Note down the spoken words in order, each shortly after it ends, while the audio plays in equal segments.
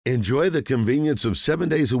Enjoy the convenience of 7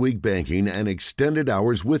 days a week banking and extended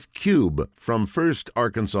hours with Cube from First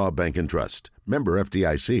Arkansas Bank and Trust. Member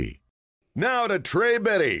FDIC. Now to Trey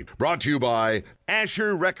Biddy, brought to you by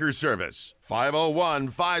Asher Wrecker Service,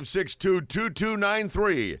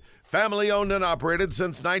 501-562-2293. Family owned and operated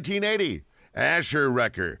since 1980. Asher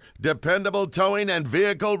Wrecker, dependable towing and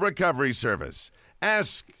vehicle recovery service.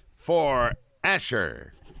 Ask for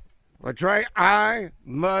Asher. Well, Trey, I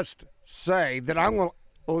must say that I'm going to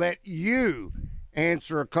let you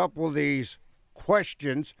answer a couple of these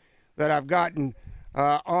questions that I've gotten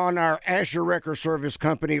on our Asher Wrecker Service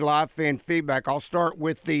Company live fan feedback. I'll start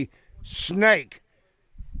with the snake.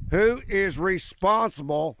 Who is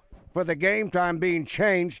responsible for the game time being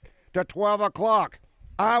changed to 12 o'clock?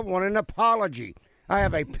 I want an apology. I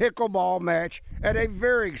have a pickleball match at a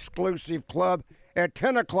very exclusive club at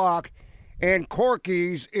 10 o'clock, and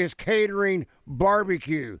Corky's is catering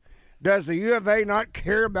barbecue. Does the U of A not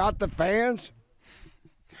care about the fans?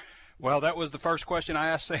 Well, that was the first question I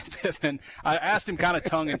asked Sam Pittman. I asked him kind of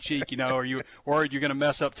tongue-in-cheek, are you worried you're going to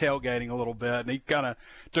mess up tailgating a little bit? And he kind of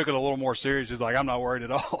took it a little more serious. He's like, I'm not worried at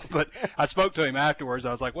all. But I spoke to him afterwards. I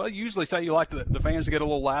was like, well, you usually say you like the fans to get a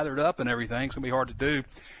little lathered up and everything. It's going to be harder to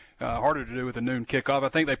do with a noon kickoff. I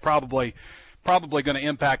think they probably going to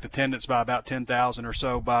impact attendance by about 10,000 or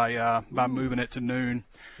so by moving it to noon.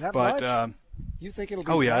 That much? You think it'll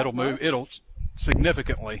be? Oh yeah, it'll much? move. It'll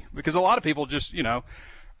significantly, because a lot of people just a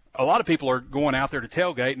lot of people are going out there to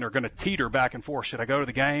tailgate and they're going to teeter back and forth. Should I go to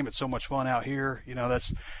the game? It's so much fun out here.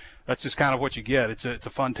 That's just kind of what you get. It's a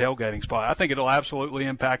fun tailgating spot. I think it'll absolutely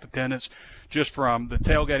impact attendance just from the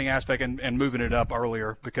tailgating aspect and moving it up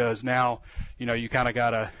earlier, because now you kind of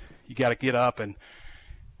gotta get up and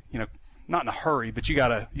not in a hurry, but you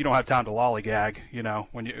don't have time to lollygag,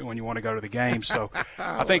 when you want to go to the game. So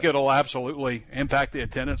I think it'll absolutely impact the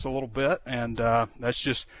attendance a little bit, and that's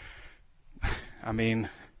just,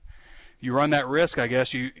 you run that risk, I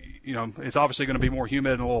guess. It's obviously going to be more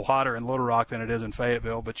humid and a little hotter in Little Rock than it is in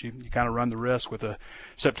Fayetteville, but you kind of run the risk with a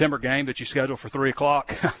September game that you schedule for 3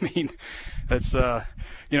 o'clock. That's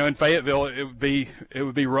in Fayetteville it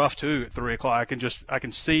would be rough too at 3 o'clock. I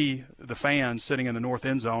can see the fans sitting in the north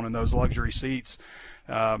end zone in those luxury seats,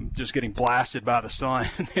 just getting blasted by the sun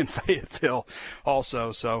in Fayetteville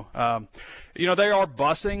also. So, they are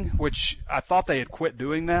busing, which I thought they had quit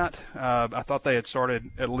doing that. I thought they had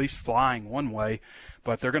started at least flying one way,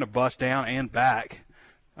 but they're going to bus down and back.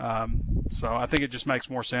 So I think it just makes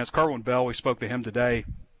more sense. Kerwin Bell, we spoke to him today,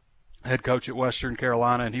 head coach at Western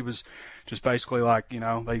Carolina, and he was just basically like,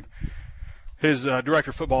 his director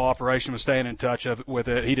of football operation was staying in touch with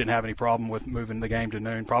it. He didn't have any problem with moving the game to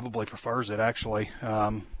noon. Probably prefers it, actually,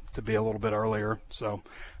 to be a little bit earlier. So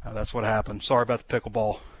that's what happened. Sorry about the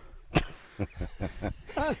pickleball.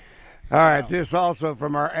 All right, this also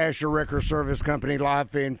from our Asher Wrecker Service Company live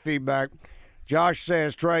fan feedback. Josh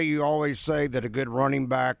says, Trey, you always say that a good running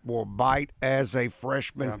back will bite as a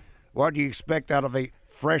freshman. Yeah. What do you expect out of a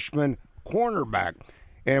freshman cornerback?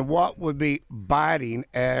 And what would be biting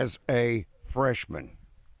as a freshman?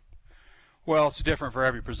 Well, it's different for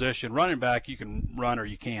every position. Running back, you can run or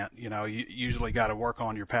you can't. You usually got to work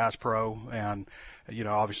on your pass pro, and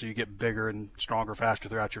obviously you get bigger and stronger faster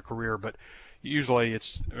throughout your career. But usually,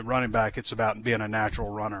 it's running back. It's about being a natural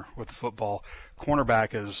runner with the football.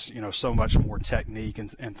 Cornerback is so much more technique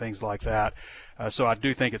and things like that. So I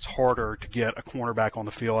do think it's harder to get a cornerback on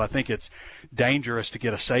the field. I think it's dangerous to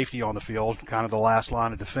get a safety on the field, kind of the last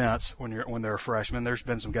line of defense when they're a freshman. There's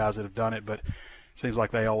been some guys that have done it, but it seems like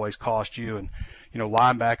they always cost you. And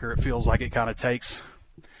linebacker, it feels like it kind of takes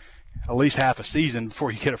at least half a season before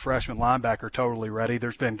you get a freshman linebacker totally ready.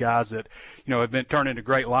 There's been guys that have been turned into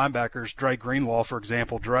great linebackers. Dre Greenlaw, for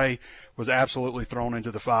example. Dre was absolutely thrown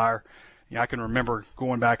into the fire. I can remember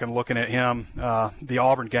going back and looking at him, the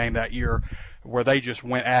Auburn game that year, where they just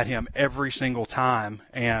went at him every single time.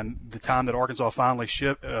 And the time that Arkansas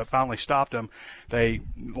finally stopped him, they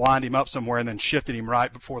lined him up somewhere and then shifted him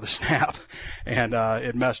right before the snap, and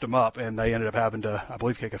it messed him up. And they ended up having to, I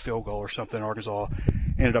believe, kick a field goal or something. Arkansas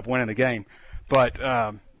ended up winning the game. But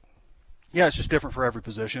it's just different for every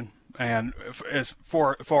position. And as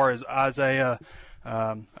far as Isaiah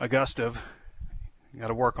Augustive, you got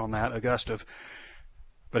to work on that, Augustive.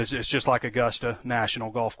 But it's just like Augusta National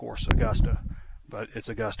Golf Course, Augusta. But it's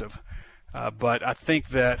Augustive. But I think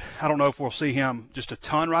that I don't know if we'll see him just a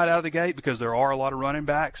ton right out of the gate, because there are a lot of running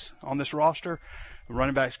backs on this roster.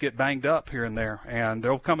 Running backs get banged up here and there, and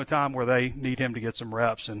there'll come a time where they need him to get some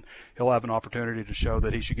reps, and he'll have an opportunity to show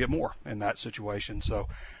that he should get more in that situation. So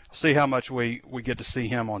see how much we get to see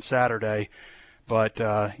him on Saturday.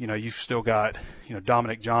 But, you've still got,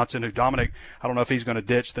 Dominic Johnson, I don't know if he's going to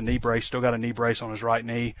ditch the knee brace, still got a knee brace on his right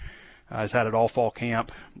knee, has had it all fall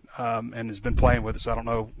camp, and has been playing with it, so I don't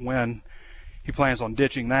know when he plans on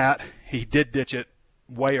ditching that. He did ditch it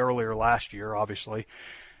way earlier last year, obviously.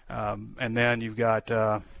 And then you've got,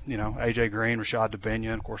 A.J. Green, Rashad Dubenya,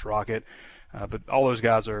 and, of course, Rocket. But all those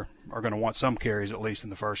guys are going to want some carries at least in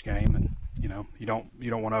the first game, and you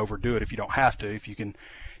don't want to overdo it if you don't have to. If you can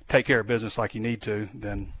take care of business like you need to,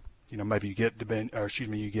 then maybe you get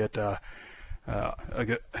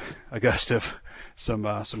Augusta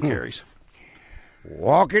some carries.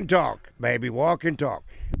 Walk and talk, baby, walk and talk.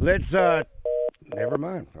 Let's never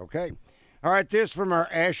mind. Okay. All right, this from our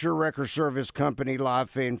Asher Record Service Company live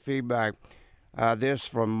fan feedback. This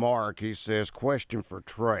from Mark. He says, question for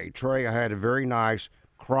Trey. Trey, I had a very nice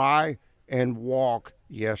cry and walk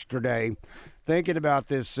yesterday thinking about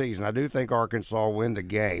this season. I do think Arkansas will win the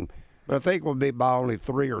game, but I think we'll be by only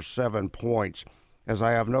 3 or 7 points, as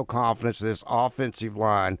I have no confidence in this offensive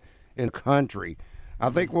line in country.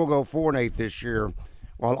 I think we'll go 4-8 this year,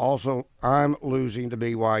 while also I'm losing to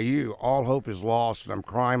BYU. All hope is lost, and I'm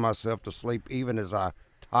crying myself to sleep even as I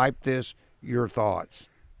type this. Your thoughts?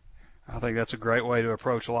 I think that's a great way to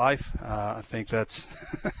approach life. I think that's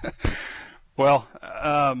well.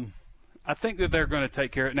 I think that they're going to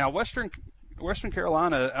take care of it. Now, Western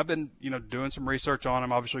Carolina. I've been doing some research on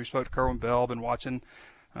them. Obviously, we spoke to Kerwin Bell. Been watching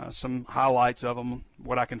some highlights of them,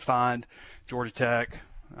 what I can find. Georgia Tech,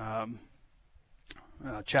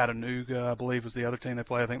 Chattanooga, I believe, was the other team they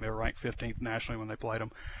played. I think they were ranked 15th nationally when they played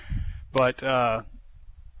them. But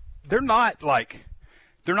they're not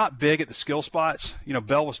big at the skill spots.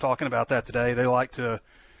 Bell was talking about that today. They like to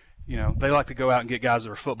go out and get guys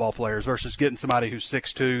that are football players versus getting somebody who's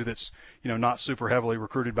 6'2", that's, not super heavily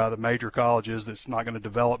recruited by the major colleges, that's not going to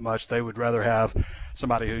develop much. They would rather have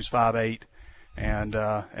somebody who's 5'8", and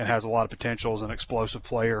has a lot of potential as an explosive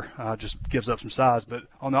player, just gives up some size. But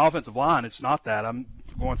on the offensive line, it's not that. I'm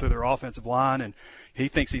going through their offensive line, and he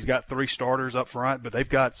thinks he's got 3 starters up front, but they've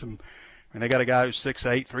got they got a guy who's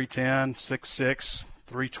 6'8", 310, 6'6",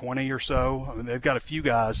 320 or so. I mean, they've got a few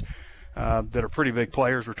guys that are pretty big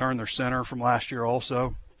players, return their center from last year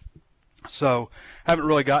also. So haven't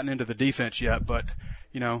really gotten into the defense yet, but,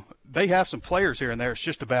 they have some players here and there. It's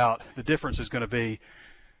just about the difference is going to be,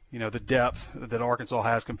 the depth that Arkansas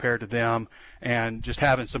has compared to them, and just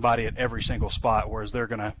having somebody at every single spot, whereas they're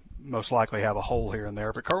going to most likely have a hole here and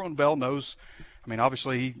there. But Kerwin Bell knows,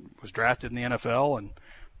 obviously he was drafted in the NFL and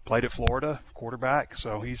played at Florida, quarterback,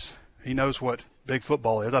 so he knows what big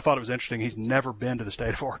football is. I thought it was interesting. He's never been to the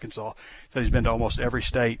state of Arkansas. He said he's been to almost every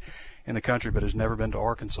state in the country, but has never been to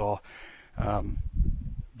Arkansas.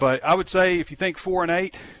 But I would say if you think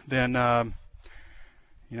 4-8, then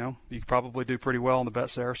you could probably do pretty well on the Bet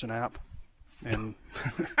Saracen app. And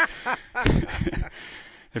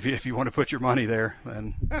if you want to put your money there,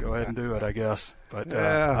 then go ahead and do it, I guess. But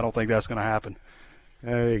I don't think that's going to happen.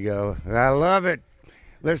 There you go. I love it.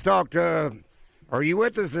 Let's talk to. Are you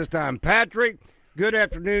with us this time? Patrick, good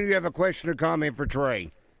afternoon. You have a question or comment for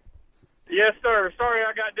Trey? Yes, sir. Sorry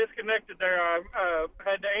I got disconnected there. I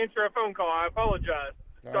had to answer a phone call. I apologize.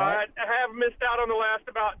 All so right. I have missed out on the last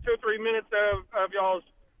about 2 or 3 minutes of y'all's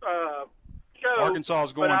show. Arkansas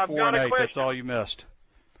is going 4-8. That's all you missed.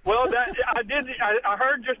 Well, I did. I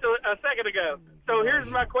heard just a second ago. So here's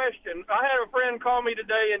my question. I had a friend call me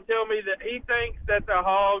today and tell me that he thinks that the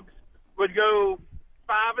Hogs would go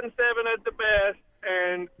 5-7 at the best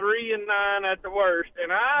and 3-9 at the worst,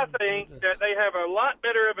 and I think that they have a lot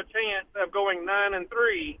better of a chance of going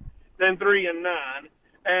 9-3 than 3-9,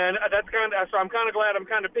 and that's so I'm kind of glad I'm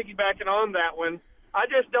kind of piggybacking on that one. I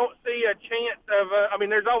just don't see a chance of.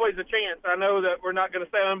 There's always a chance. I know that we're not going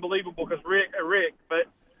to say unbelievable because Rick, but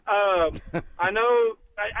I know.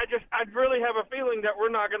 I really have a feeling that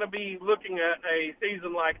we're not going to be looking at a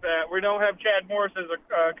season like that. We don't have Chad Morris as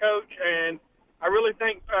a coach, and I really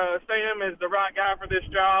think Sam is the right guy for this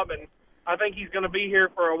job, and I think he's going to be here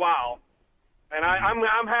for a while. And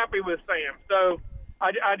I'm happy with Sam. So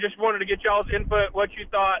I just wanted to get y'all's input, what you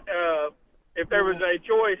thought. If there was a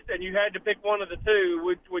choice and you had to pick one of the two,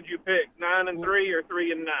 which would you pick, 9-3 or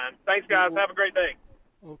 3-9? Thanks, guys. Have a great day.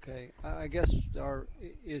 Okay, I guess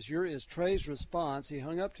is Trey's response, he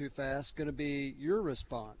hung up too fast, going to be your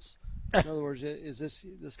response? In other words, is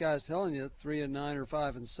this guy's telling you 3-9 or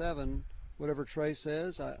 5-7? Whatever Trey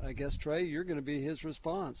says, I guess, Trey, you're going to be his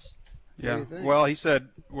response. Yeah. Well, he said,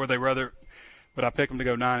 would I pick them to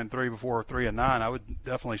go 9-3 before 3-9? I would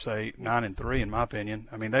definitely say 9-3 in my opinion.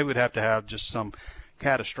 They would have to have just some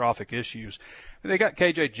catastrophic issues. They got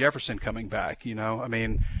KJ Jefferson coming back,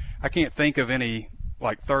 I can't think of any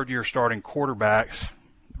like third-year starting quarterbacks,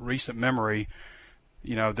 recent memory,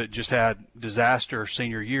 that just had disaster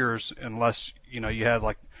senior years unless, you had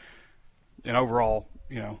like an overall,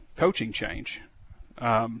 coaching change.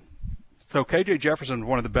 So KJ Jefferson is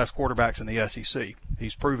one of the best quarterbacks in the SEC.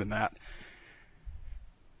 He's proven that.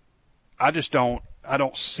 I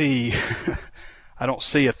don't see I don't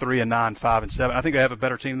see a 3-9, 5-7. I think they have a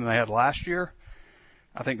better team than they had last year.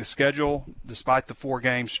 I think the schedule, despite the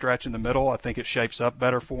 4-game stretch in the middle, I think it shapes up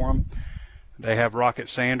better for them. They have Rocket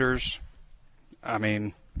Sanders. I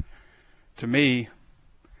mean, to me,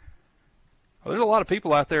 there's a lot of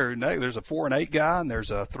people out there. There's a 4-8 guy, and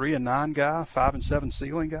there's a 3-9 guy, 5-7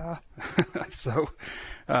 ceiling guy. So,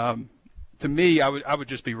 to me, I would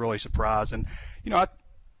just be really surprised. And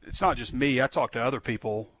it's not just me. I talk to other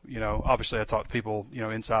people. Obviously, I talk to people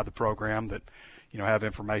inside the program that have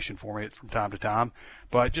information for me from time to time.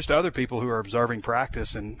 But just other people who are observing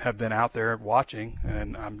practice and have been out there watching,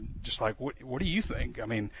 and I'm just like, what do you think? I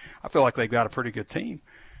mean, I feel like they've got a pretty good team,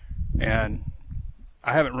 and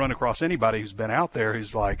I haven't run across anybody who's been out there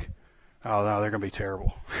who's like, oh, no, they're going to be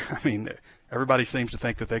terrible. I mean, everybody seems to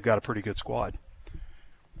think that they've got a pretty good squad.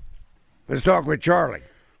 Let's talk with Charlie.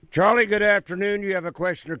 Charlie, good afternoon. You have a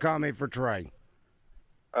question or comment for Trey?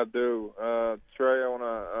 I do. Trey, I want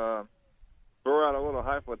to throw out a little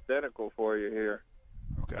hypothetical for you here.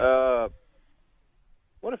 Okay.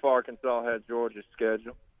 What if Arkansas had Georgia's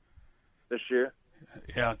schedule this year?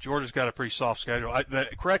 Yeah, Georgia's got a pretty soft schedule. The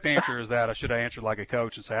correct answer is that I should have answered like a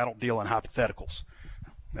coach and say I don't deal in hypotheticals.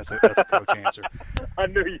 That's a coach answer. I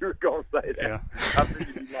knew you were going to say that. Yeah. I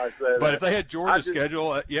figured you might say that. But if they had Georgia's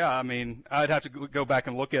schedule, I mean, I'd have to go back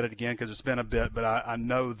and look at it again because it's been a bit. But I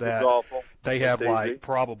know that they have like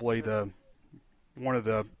probably one of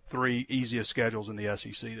the 3 easiest schedules in the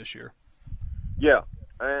SEC this year. Yeah,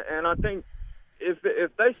 and I think if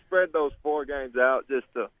they spread those 4 games out just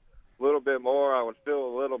a little bit more, I would feel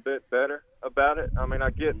a little bit better about it. I mean, I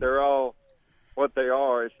get they're all what they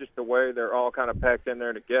are. It's just the way they're all kind of packed in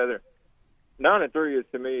there together. 9-3 is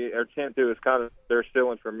to me, or 10-2 is kind of their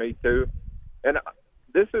ceiling for me too. And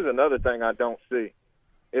this is another thing I don't see.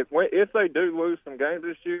 If they do lose some games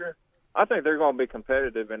this year, I think they're going to be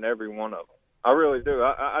competitive in every one of them. I really do.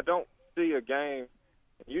 I don't see a game.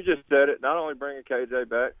 You just said it. Not only bringing KJ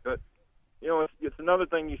back, but it's another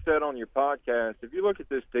thing you said on your podcast. If you look at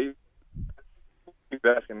this team, keep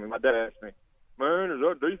asking me. My dad asked me, "Man, is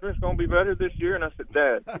our defense going to be better this year?" And I said,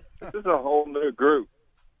 "Dad, this is a whole new group.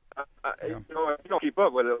 You don't keep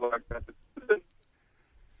up with it like that."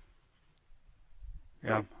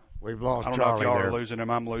 Yeah, we've lost. I don't Charlie know if y'all there. are losing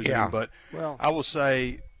him. I'm losing him, but I will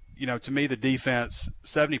say, to me, the defense,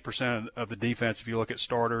 70% of the defense, if you look at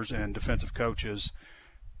starters and defensive coaches,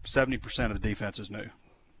 70% of the defense is new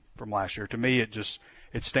from last year. To me,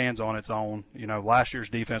 it stands on its own. Last year's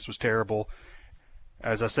defense was terrible.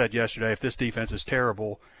 As I said yesterday, if this defense is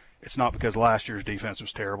terrible, it's not because last year's defense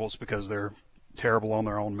was terrible. It's because they're terrible on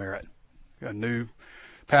their own merit. A new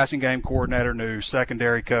passing game coordinator, new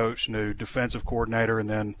secondary coach, new defensive coordinator, and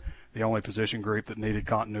then the only position group that needed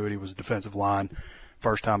continuity was defensive line.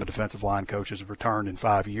 First time a defensive line coach has returned in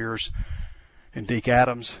 5 years. And Deke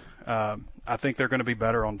Adams, I think they're going to be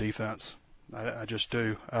better on defense. I just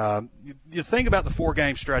do. The thing about the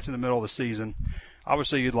 4-game stretch in the middle of the season,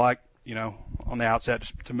 obviously you'd like, on the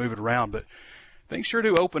outset to move it around, but things sure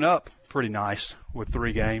do open up pretty nice with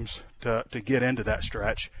 3 games to get into that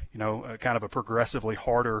stretch. Kind of a progressively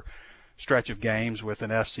harder stretch of games with an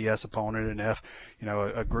FCS opponent and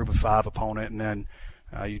a group of 5 opponent, and then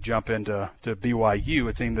you jump into BYU,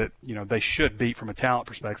 a team that they should beat from a talent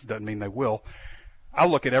perspective. Doesn't mean they will. I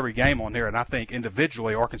look at every game on here, and I think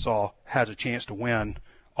individually Arkansas has a chance to win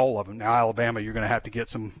all of them. Now Alabama, you're going to have to get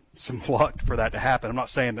some luck for that to happen. I'm not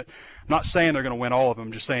saying they're going to win all of them.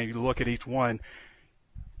 I'm just saying you look at each one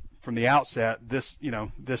from the outset. This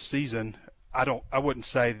season, I wouldn't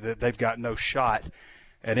say that they've got no shot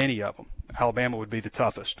at any of them. Alabama would be the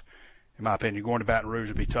toughest, in my opinion. Going to Baton Rouge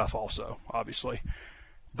would be tough also, obviously.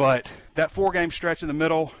 But that 4-game stretch in the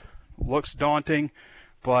middle looks daunting.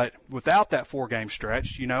 But without that 4-game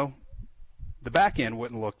stretch, the back end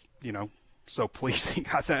wouldn't look, so pleasing.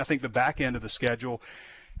 I think the back end of the schedule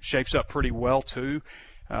shapes up pretty well too.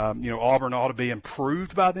 Auburn ought to be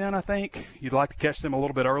improved by then, I think. You'd like to catch them a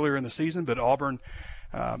little bit earlier in the season, but Auburn,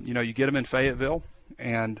 you get them in Fayetteville.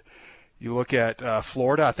 And you look at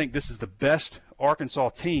Florida. I think this is the best Arkansas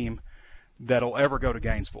team that'll ever go to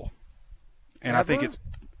Gainesville. And I think it's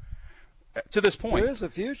to this point. There is a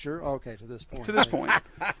future. Okay, to this point. To this point.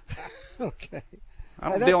 Okay. I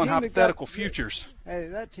don't deal in hypothetical futures. Hey,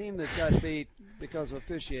 that team that got beat because of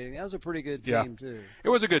officiating. That was a pretty good team, too. It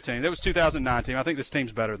was a good team. It was 2009 team. I think this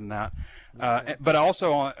team's better than that. But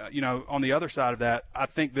also, on the other side of that, I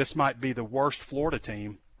think this might be the worst Florida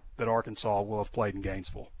team that Arkansas will have played in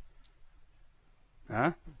Gainesville.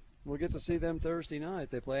 Huh? We'll get to see them Thursday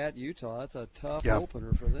night. They play at Utah. That's a tough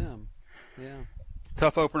opener for them. Yeah.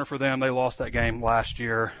 Tough opener for them. They lost that game last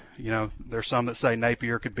year. There's some that say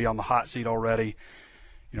Napier could be on the hot seat already.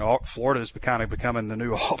 Florida is kind of becoming the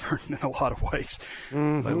new Auburn in a lot of ways.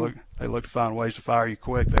 Mm-hmm. They look to find ways to fire you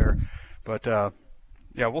quick there. But,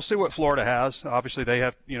 we'll see what Florida has. Obviously, they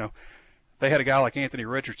have, they had a guy like Anthony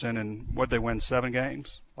Richardson, and what they win 7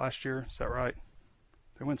 games last year? Is that right?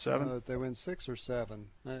 They win 7? They win 6 or 7.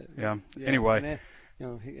 Anyway.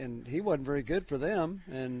 And he wasn't very good for them,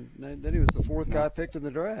 and then he was the 4th guy picked in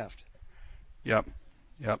the draft. Yep.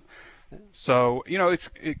 So,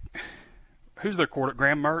 who's their quarterback?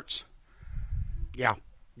 Graham Mertz? Yeah.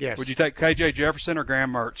 Yes. Would you take KJ Jefferson or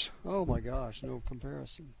Graham Mertz? Oh, my gosh, no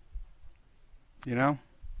comparison. Yeah,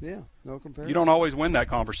 no comparison. You don't always win that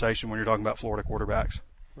conversation when you're talking about Florida quarterbacks.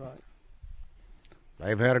 Right.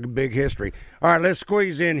 They've had a big history. All right, let's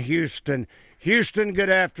squeeze in Houston. Houston, good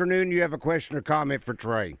afternoon. You have a question or comment for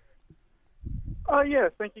Trey?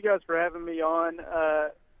 Yes, thank you guys for having me on.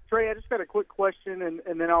 Trey, I just got a quick question,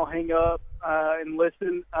 and then I'll hang up and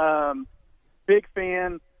listen. Big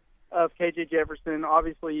fan of KJ Jefferson.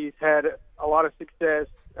 Obviously, he's had a lot of success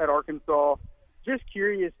at Arkansas. Just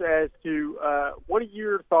curious as to what are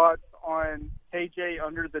your thoughts on KJ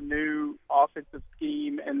under the new offensive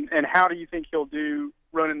scheme, and how do you think he'll do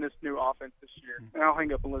running this new offense this year? And I'll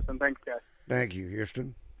hang up and listen. Thanks, guys. Thank you,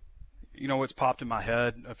 Houston. What's popped in my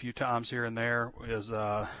head a few times here and there is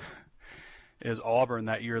Auburn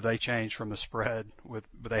that year. They changed from the spread but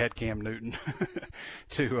they had Cam Newton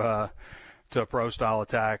to a pro-style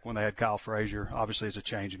attack when they had Kyle Frazier. Obviously, it's a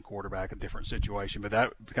change in quarterback, a different situation, but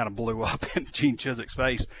that kind of blew up in Gene Chiswick's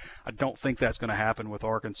face. I don't think that's going to happen with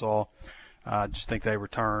Arkansas. I just think they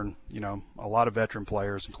return, a lot of veteran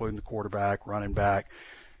players, including the quarterback, running back.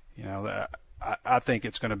 I think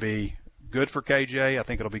it's going to be good for KJ. I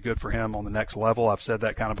think it'll be good for him on the next level. I've said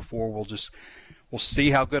that kind of before. We'll see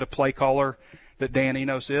how good a play caller that Dan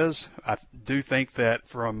Enos is. I do think that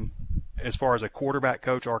as far as a quarterback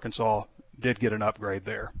coach, Arkansas did get an upgrade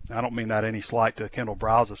there. I don't mean that any slight to Kendall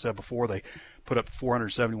Browse. I've said before, they put up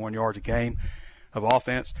 471 yards a game of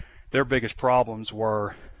offense. Their biggest problems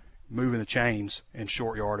were moving the chains in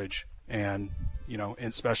short yardage and,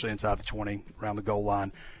 especially inside the 20, around the goal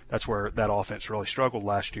line. That's where that offense really struggled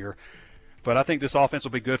last year. But I think this offense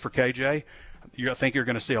will be good for KJ. I think you're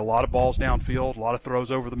going to see a lot of balls downfield, a lot of throws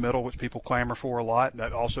over the middle, which people clamor for a lot.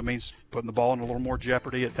 That also means putting the ball in a little more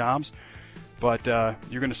jeopardy at times. But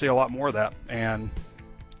you're going to see a lot more of that, and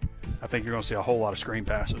I think you're going to see a whole lot of screen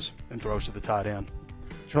passes and throws to the tight end.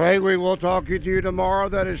 Trey, we will talk to you tomorrow.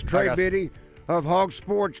 That is Trey Biddy of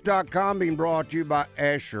hogsports.com, being brought to you by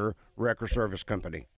Asher Wrecker Service Company.